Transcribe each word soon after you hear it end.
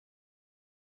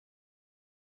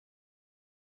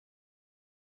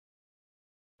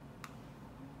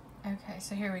Okay,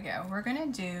 so here we go. We're gonna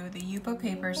do the Yupo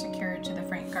paper secured to the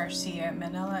Frank Garcia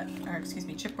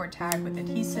chipboard tag with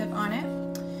adhesive on it.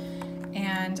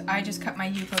 And I just cut my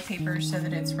Yupo paper so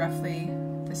that it's roughly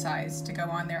the size to go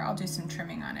on there. I'll do some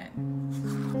trimming on it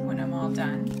when I'm all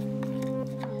done.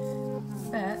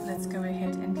 But let's go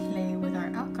ahead and play with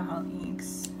our alcohol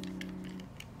inks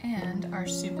and our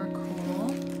super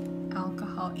cool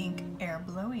alcohol ink air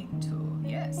blowing tool.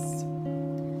 Yes.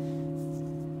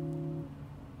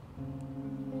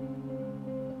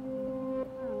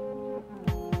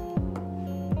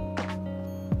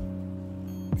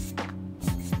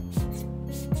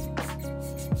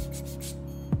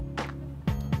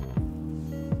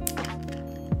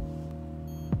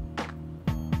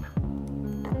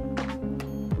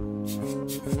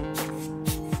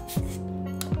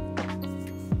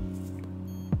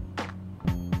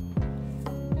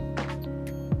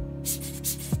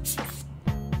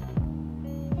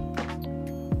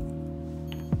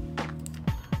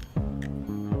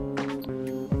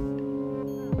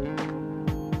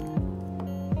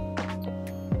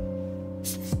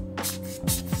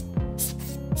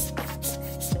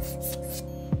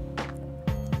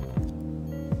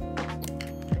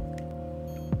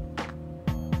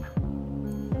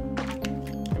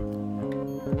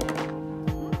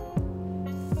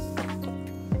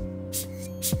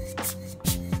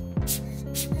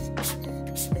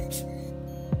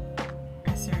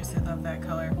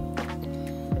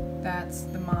 That's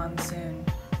the monsoon.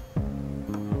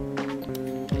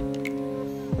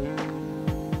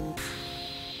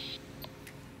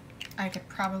 I could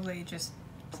probably just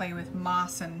play with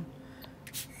moss and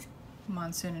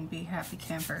monsoon and be happy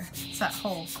camper. It's that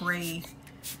whole gray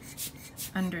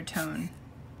undertone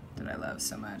that I love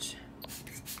so much.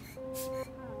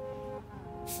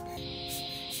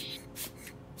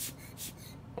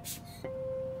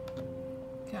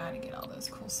 Gotta get all those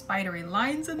cool spidery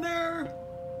lines in there.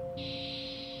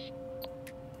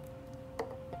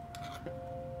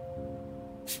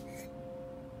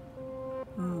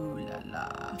 Ooh la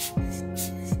la.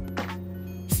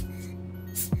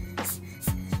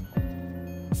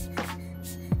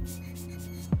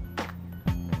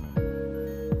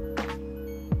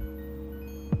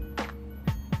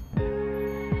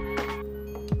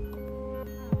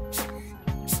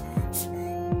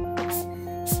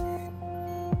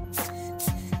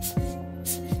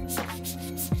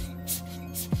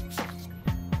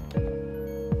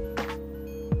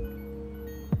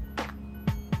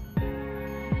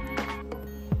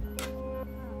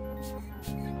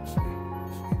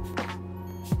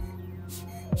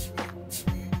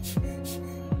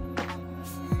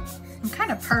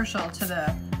 Partial to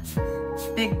the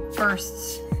big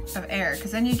bursts of air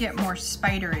because then you get more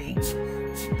spidery,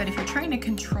 but if you're trying to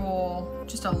control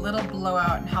just a little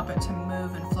blowout and help it to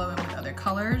move and flow in with other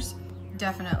colors,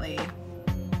 definitely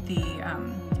the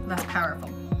less powerful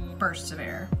bursts of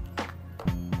air.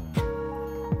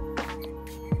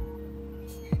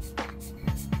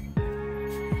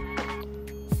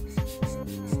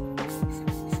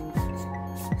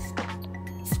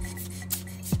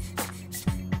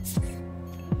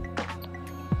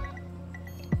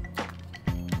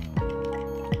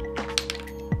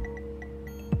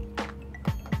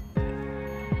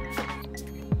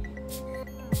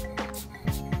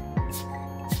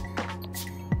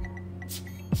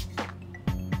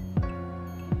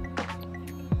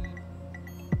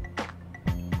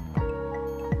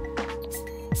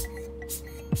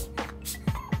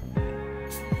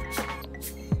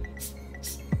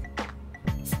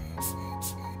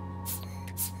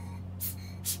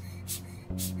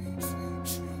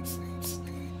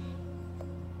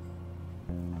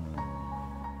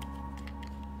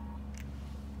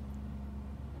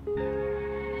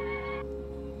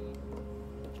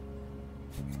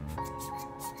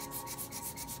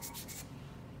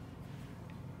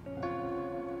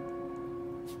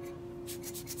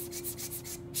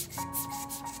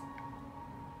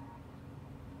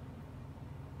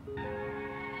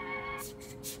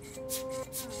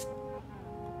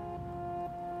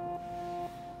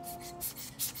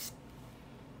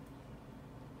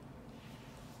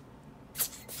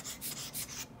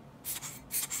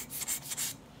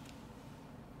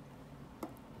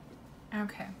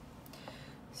 Okay,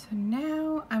 so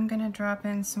now I'm gonna drop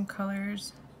in some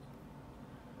colors.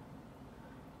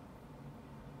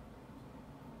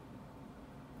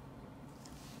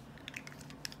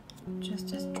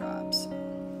 Just as drops.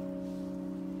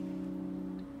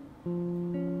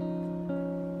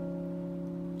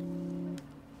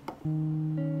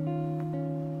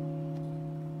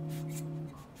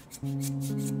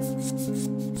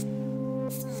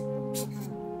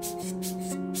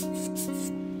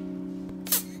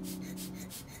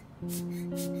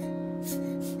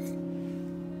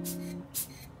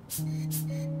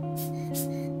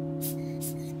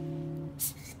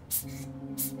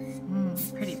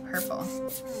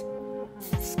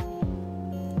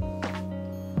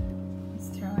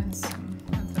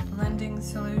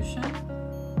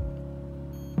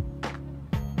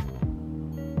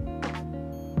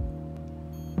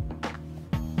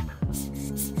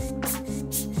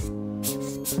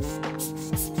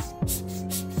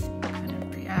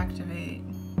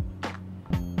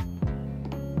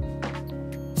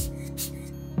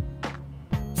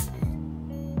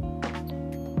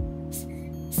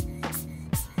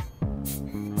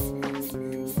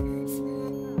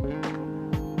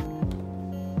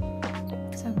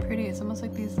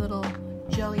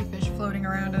 floating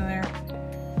around in there.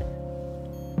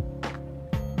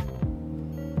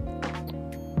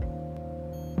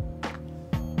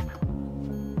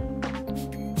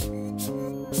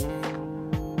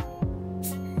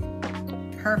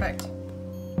 Perfect.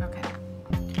 Okay.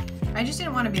 I just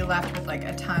didn't want to be left with like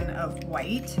a ton of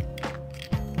white.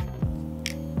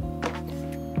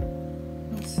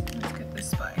 Let's get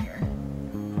this spot here.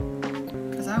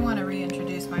 Because I want to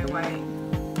reintroduce my white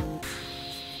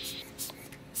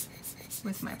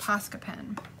with my Posca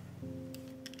pen.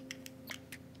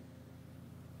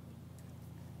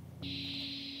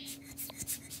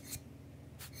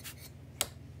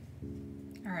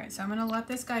 All right, so I'm gonna let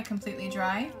this guy completely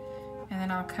dry, and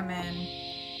then I'll come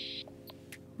in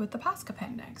with the Posca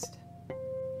pen next.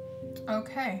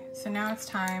 Okay, so now it's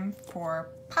time for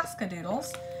Posca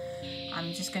doodles.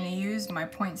 I'm just gonna use my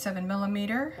 0.7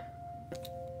 millimeter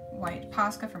white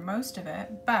Posca for most of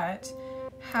it, but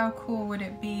how cool would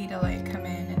it be to like come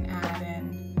in and add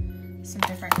in some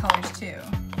different colors too,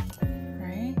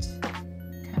 right?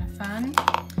 Kind of fun.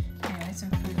 Anyway, some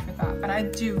food for thought, but I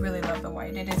do really love the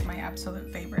white. It is my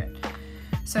absolute favorite.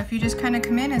 So if you just kind of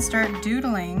come in and start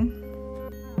doodling,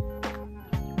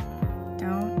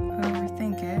 don't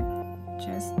overthink it,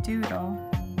 just doodle.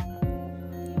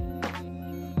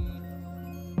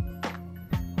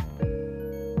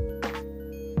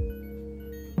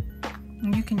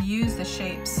 And you can use the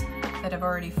shapes that have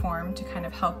already formed to kind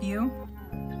of help you.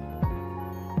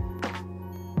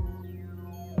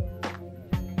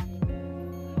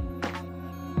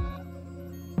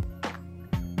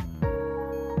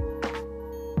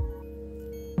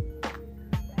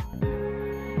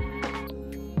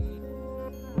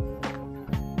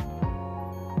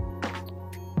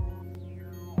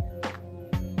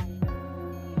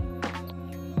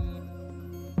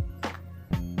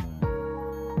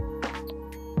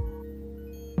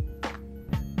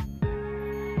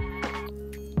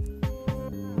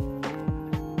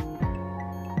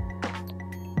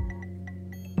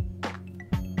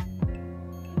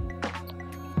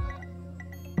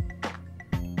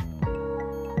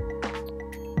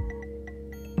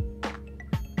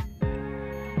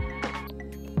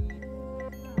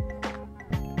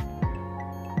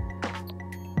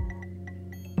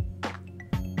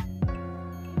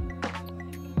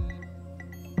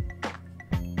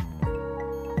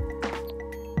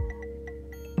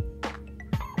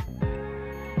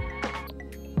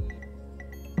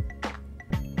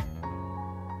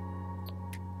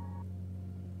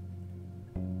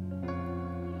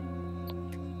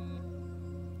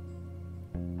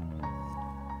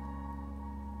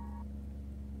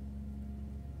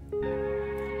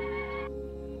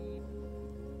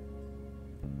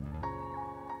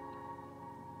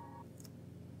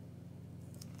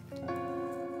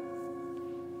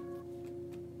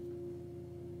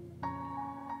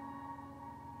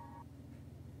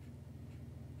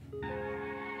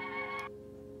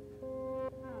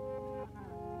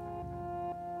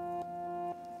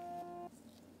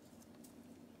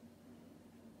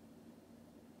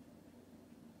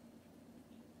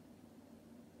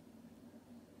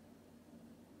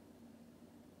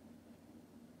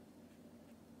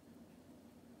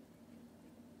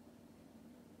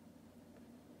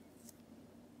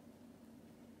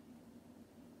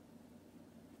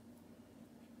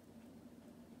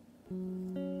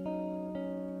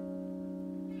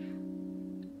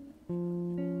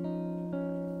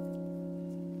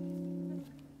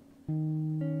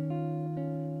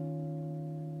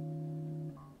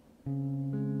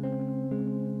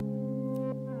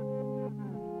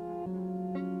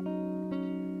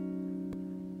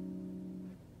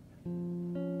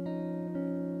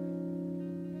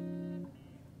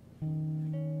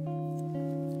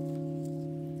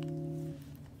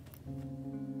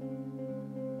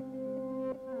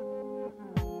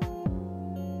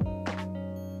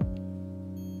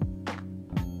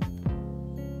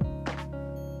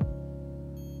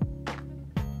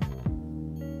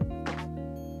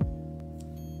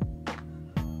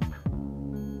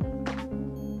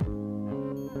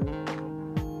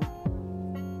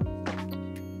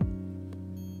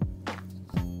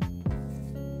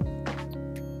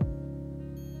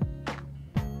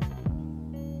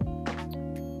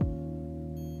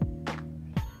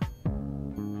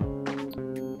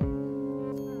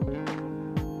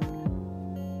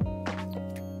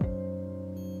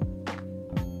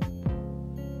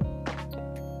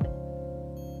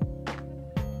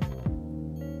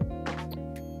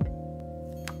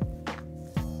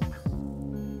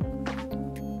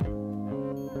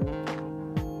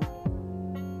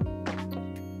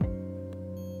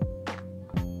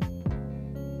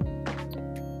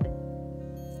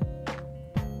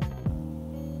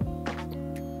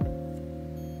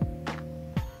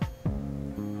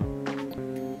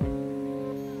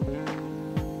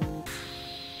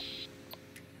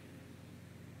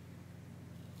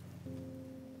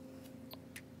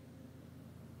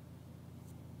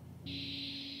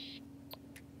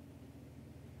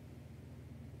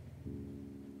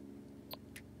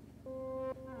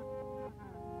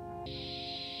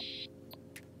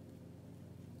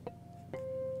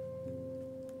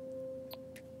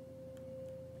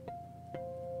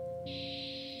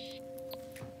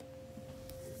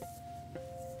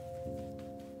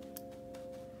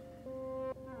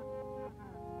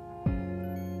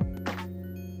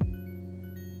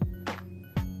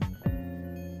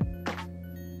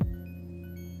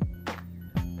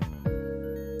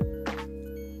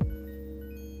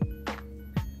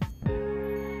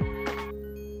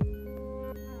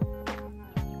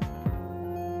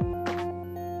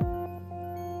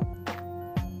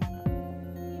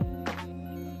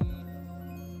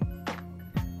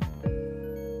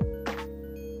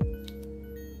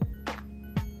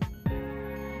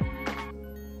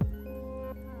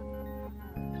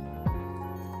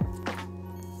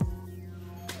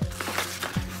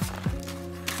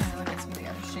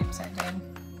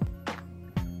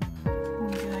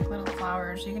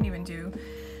 flowers. You can even do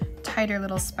tighter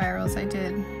little spirals. I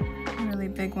did really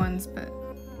big ones, but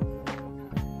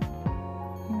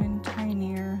even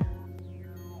tinier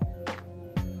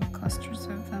clusters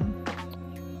of them.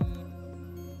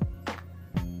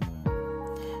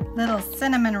 Little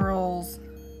cinnamon rolls.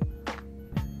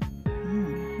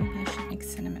 Maybe I should make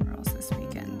cinnamon rolls this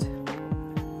weekend.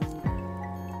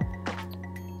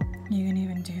 You can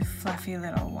even do fluffy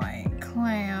little white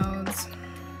clouds.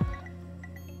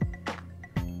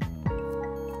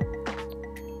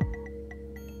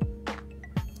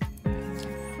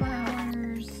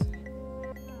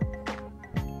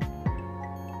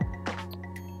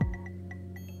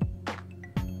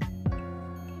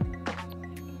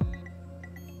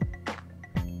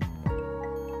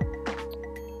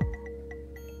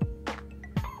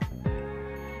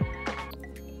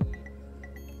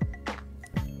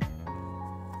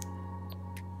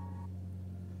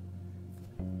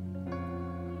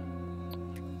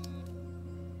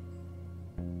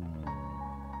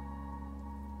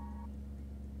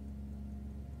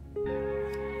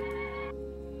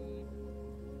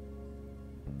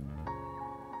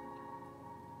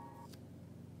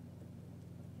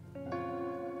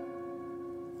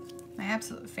 My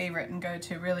absolute favorite and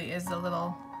go-to really is the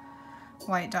little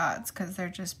white dots because they're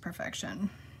just perfection.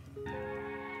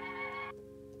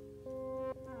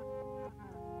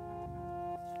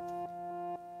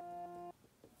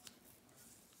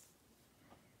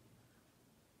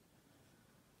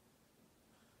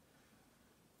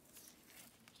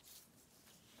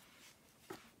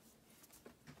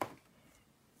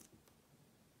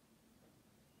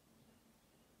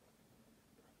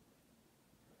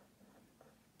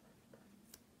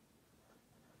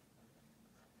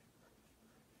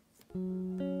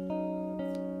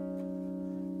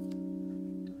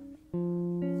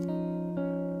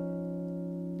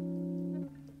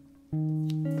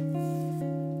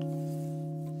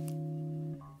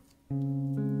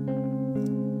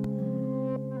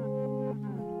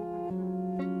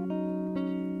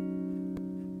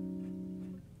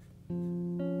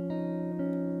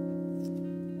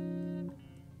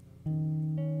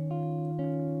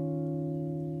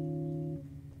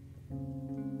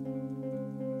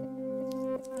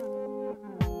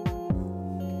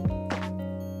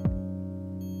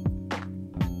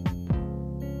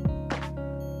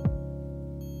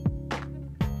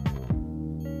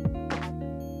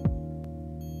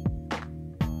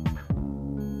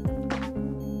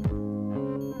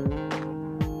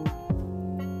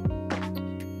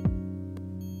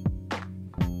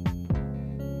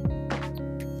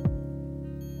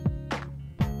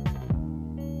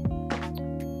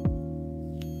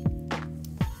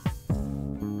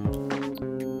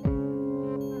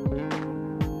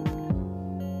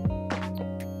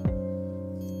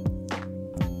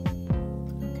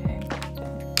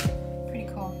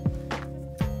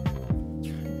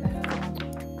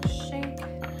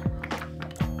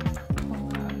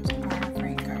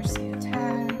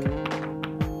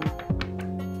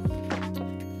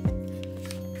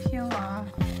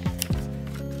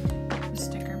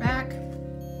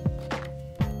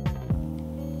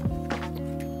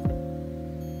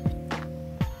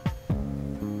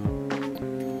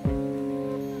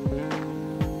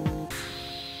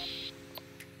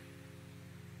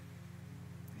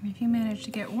 If you manage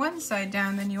to get one side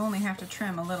down, then you only have to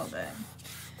trim a little bit.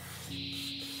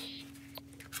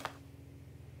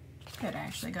 Good, I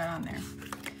actually got on there.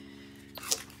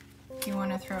 You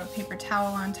want to throw a paper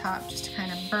towel on top just to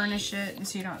kind of burnish it and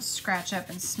so you don't scratch up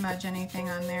and smudge anything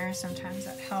on there. Sometimes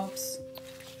that helps.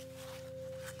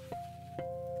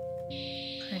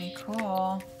 Pretty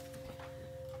cool.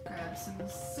 Grab some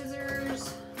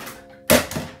scissors.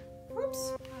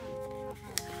 Whoops.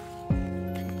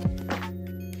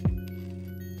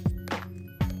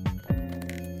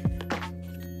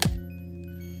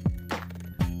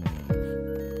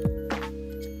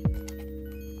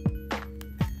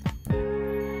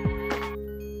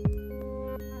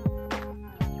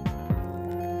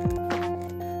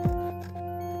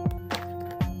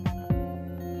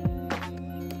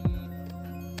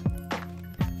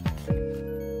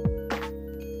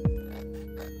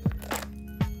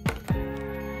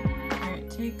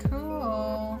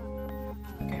 Cool.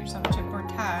 Get yourself a chipboard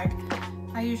tag.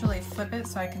 I usually flip it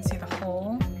so I can see the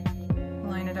hole.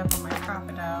 Line it up on my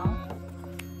crocodile.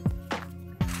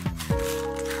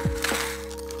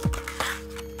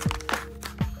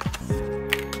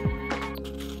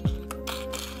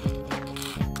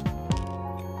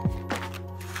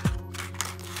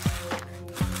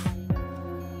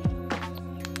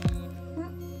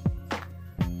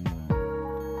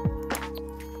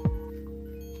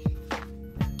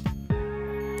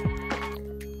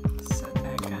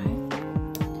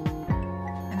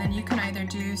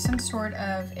 sort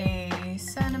of a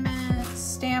sentiment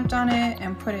stamped on it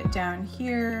and put it down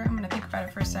here. I'm gonna think about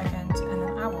it for a second and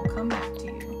then I will come back to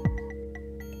you.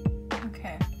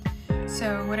 Okay,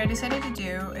 so what I decided to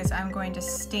do is I'm going to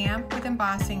stamp with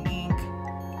embossing ink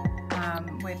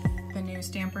with the new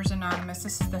Stampers Anonymous.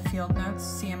 This is the Field Notes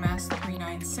CMS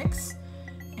 396.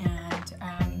 And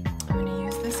I'm gonna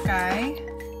use this guy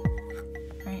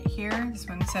right here. This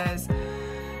one says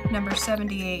number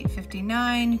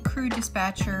 7859, Crew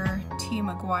Dispatcher T.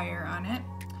 McGuire on it.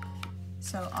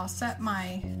 So I'll set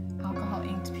my alcohol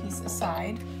inked piece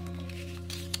aside.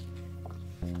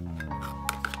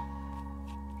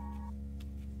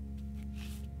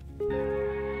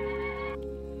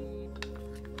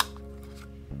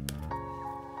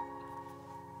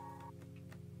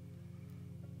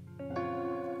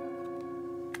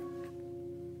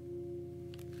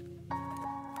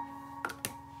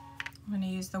 I'm going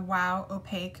to use the Wow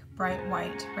Opaque Bright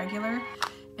White Regular,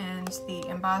 and the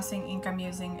embossing ink I'm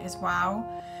using is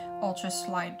Wow Ultra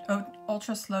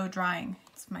Slow Drying.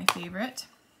 It's my favorite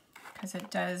because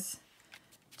it does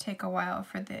take a while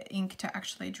for the ink to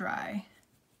actually dry,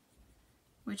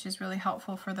 which is really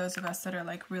helpful for those of us that are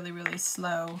like really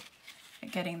slow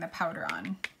at getting the powder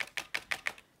on.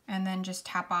 And then just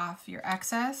tap off your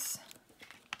excess.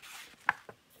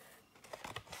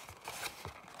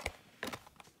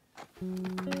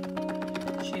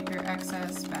 Shape your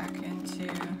excess back into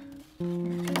your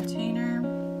container.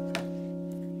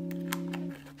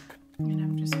 And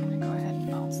I'm just going to go ahead and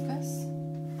bounce this.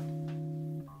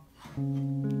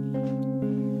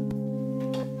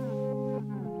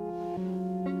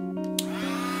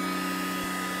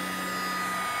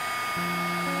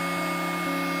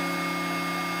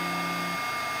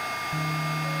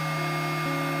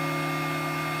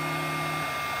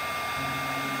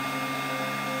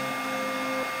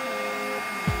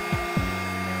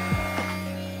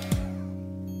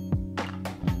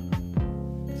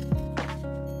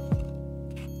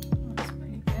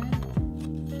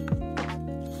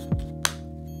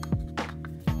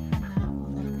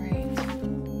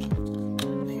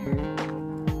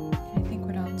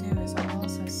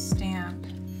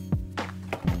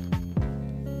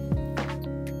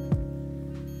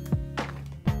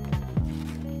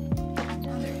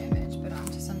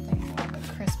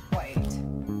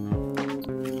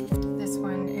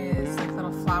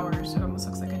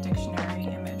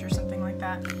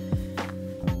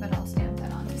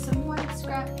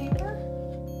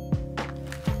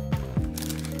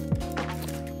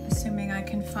 Assuming I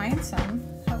can find some.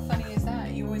 How funny is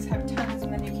that? You always have tons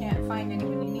and then you can't find any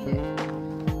when you need it.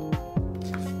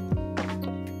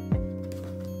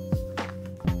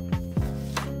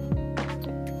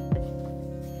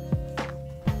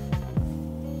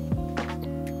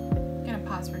 I'm gonna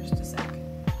pause for just a sec.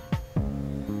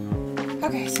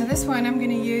 Okay, so this one I'm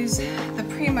gonna use the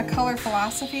Prima Color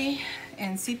Philosophy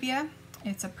in Sepia.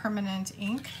 It's a permanent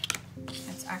ink.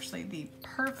 It's actually the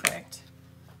perfect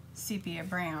sepia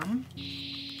brown.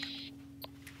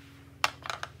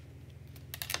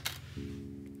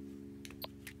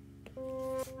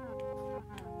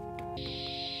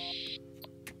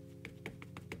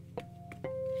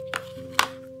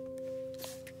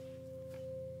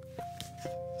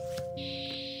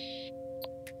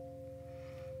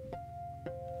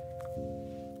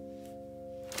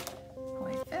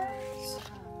 Like this.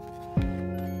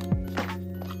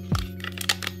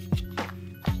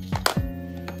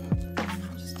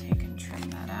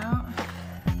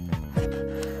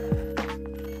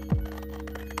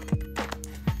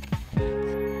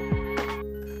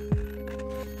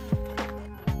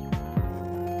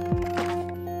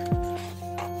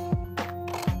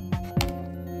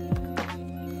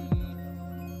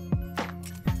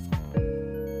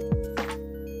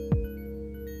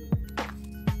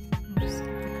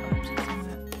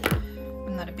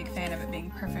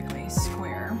 Perfectly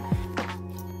square.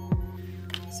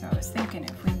 So I was thinking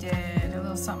if we did a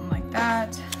little something like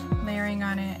that, layering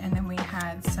on it, and then we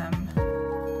had some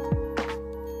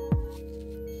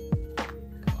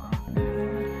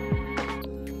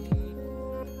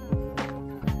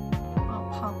I'll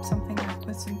pop something up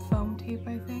with some foam tape,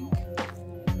 I think.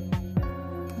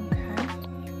 Okay.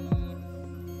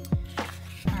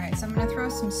 Alright, so I'm going to throw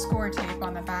some score tape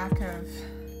on the back of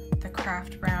the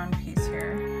craft brown piece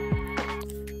here.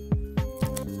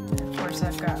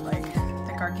 I've got like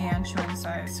the gargantuan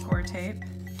size score tape.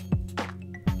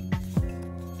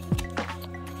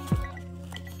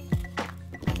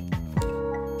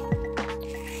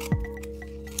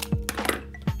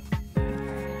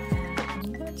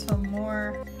 So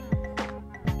more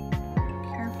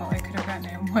careful. I could have gotten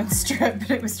it in one strip,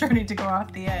 but it was starting to go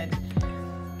off the edge.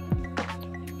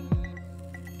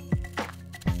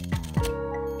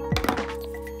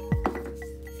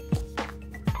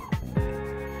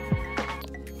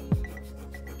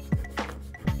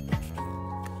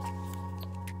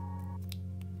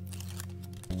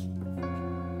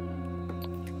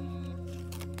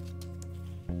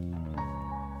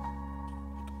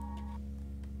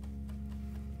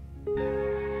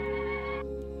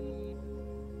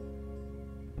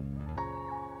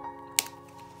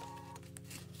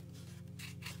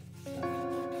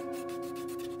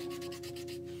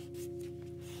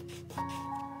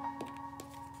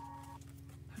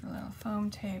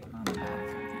 tape on the back of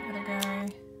the other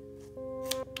guy.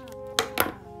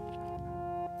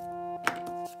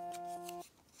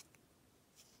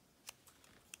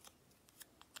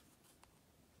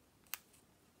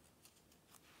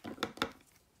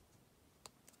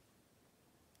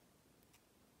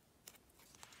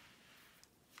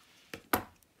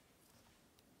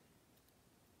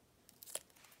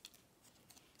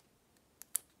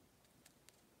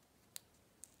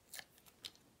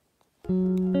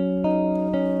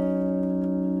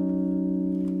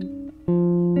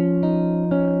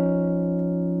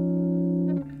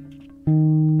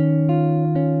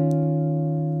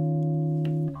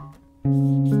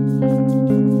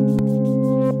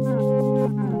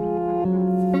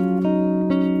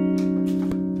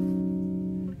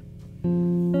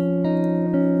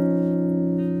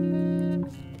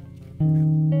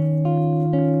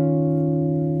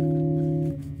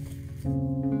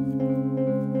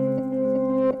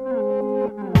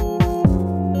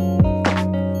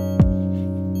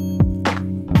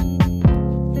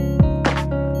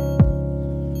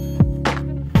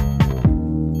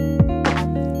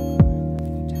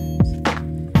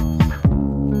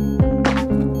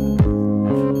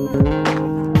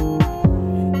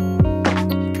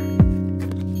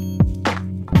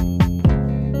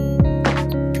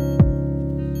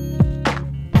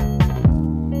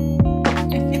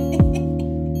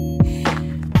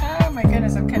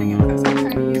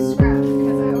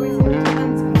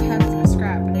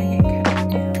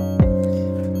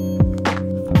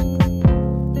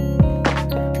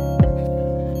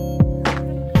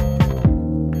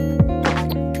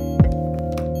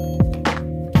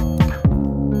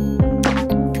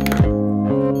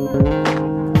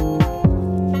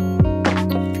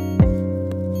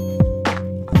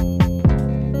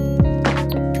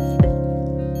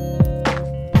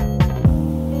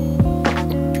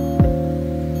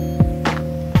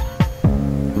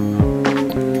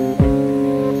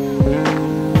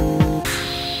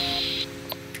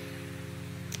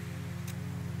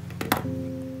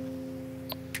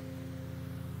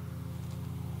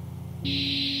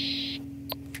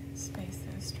 Space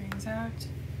those strings out,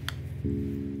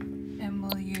 and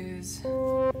we'll use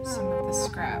some of the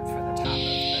scrap for the top of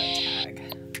the tag.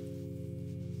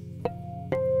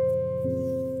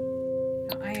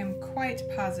 Now, I am quite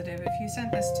positive if you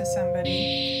sent this to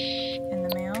somebody in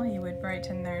the mail, you would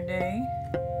brighten their day.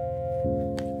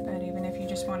 But even if you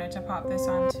just wanted to pop this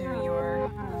onto your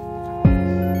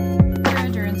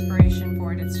grid or inspiration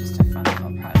board, it's just a fun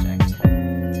little project.